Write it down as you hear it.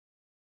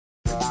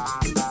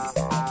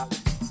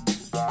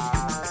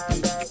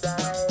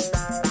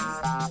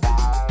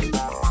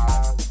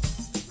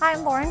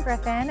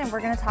Griffin, and we're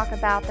going to talk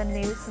about the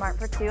new Smart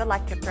for 2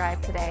 electric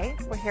drive today.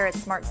 We're here at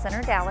Smart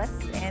Center Dallas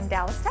in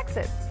Dallas,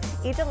 Texas.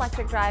 Each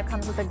electric drive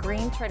comes with a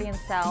green tritium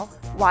cell,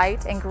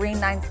 white and green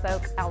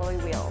 9-spoke alloy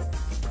wheels.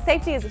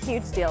 Safety is a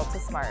huge deal to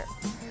Smart.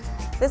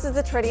 This is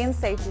the tritium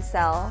safety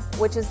cell,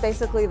 which is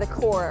basically the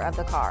core of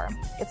the car.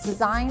 It's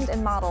designed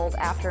and modeled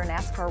after a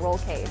NASCAR roll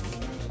cage.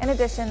 In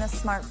addition, the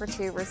Smart for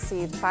 2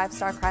 received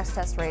 5-star crash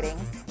test rating,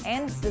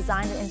 and it's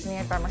designed and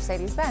engineered by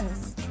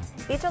Mercedes-Benz.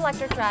 Each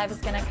electric drive is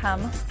going to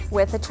come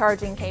with a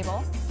charging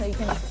cable, so you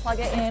can just plug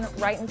it in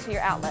right into your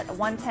outlet. A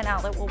 110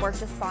 outlet will work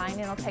just fine,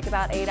 and it'll take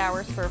about 8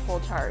 hours for a full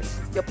charge.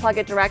 You'll plug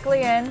it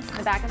directly in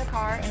the back of the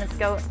car, and it's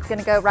going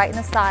to go right in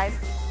the side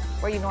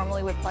where you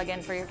normally would plug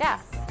in for your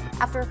gas.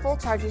 After a full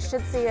charge, you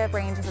should see a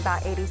range of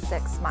about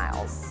 86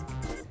 miles.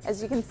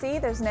 As you can see,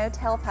 there's no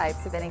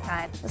tailpipes of any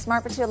kind. The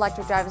Smart for 2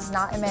 electric drive does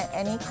not emit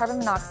any carbon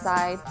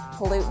monoxide,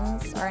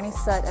 pollutants, or any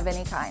soot of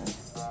any kind.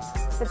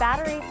 The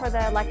battery for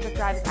the electric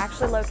drive is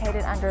actually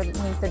located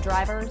underneath the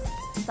driver's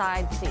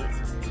side seat.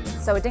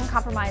 So it didn't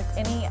compromise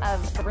any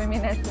of the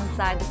roominess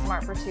inside the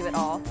Smart for 2 at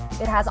all.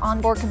 It has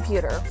onboard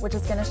computer, which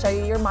is going to show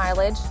you your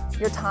mileage,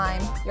 your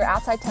time, your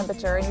outside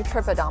temperature, and your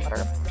trip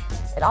odometer.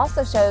 It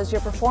also shows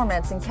your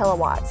performance in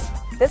kilowatts.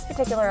 This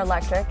particular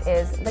electric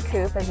is the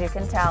coupe, as you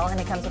can tell, and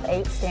it comes with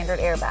 8 standard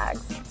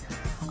airbags.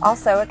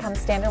 Also, it comes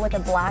standard with a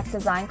black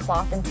design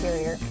cloth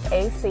interior,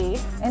 AC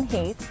and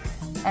heat,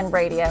 and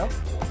radio,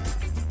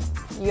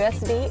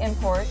 USB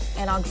import,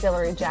 and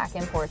auxiliary jack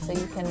import, so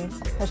you can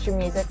push your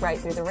music right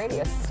through the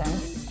radio system.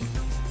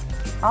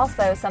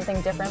 Also, something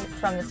different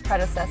from its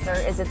predecessor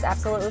is it's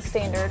absolutely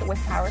standard with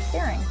power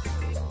steering.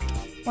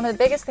 One of the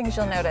biggest things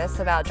you'll notice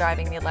about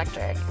driving the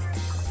electric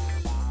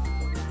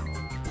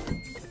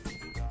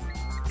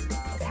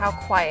is how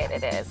quiet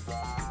it is.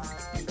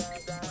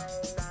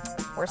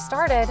 We're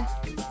started,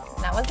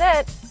 and that was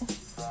it.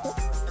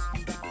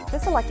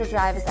 This electric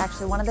drive is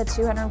actually one of the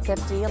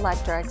 250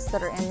 electrics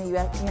that are in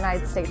the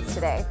United States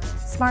today.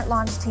 Smart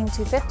launched Team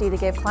 250 to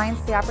give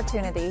clients the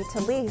opportunity to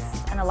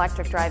lease an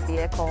electric drive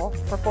vehicle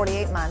for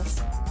 48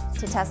 months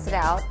to test it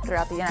out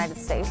throughout the United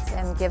States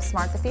and give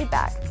Smart the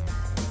feedback.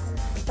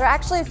 There are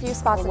actually a few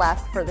spots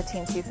left for the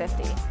Team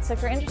 250, so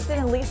if you're interested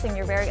in leasing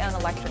your very own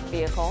electric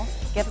vehicle,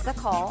 give us a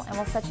call and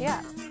we'll set you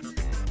up.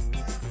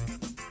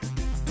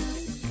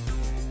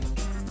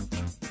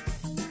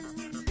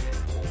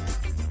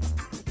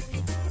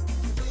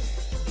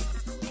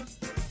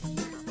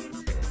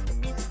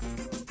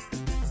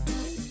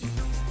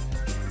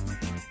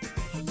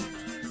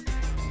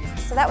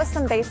 So that was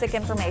some basic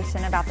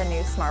information about the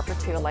new Smart for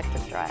 2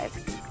 electric drive.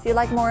 If you'd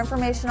like more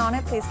information on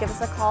it, please give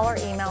us a call or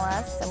email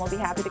us and we'll be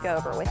happy to go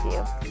over it with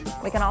you.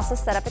 We can also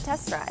set up a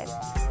test drive.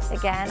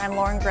 Again,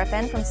 I'm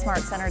Griffin from Smart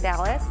Center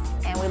Dallas,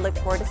 and we look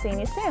forward to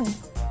seeing you soon.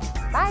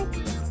 Bye!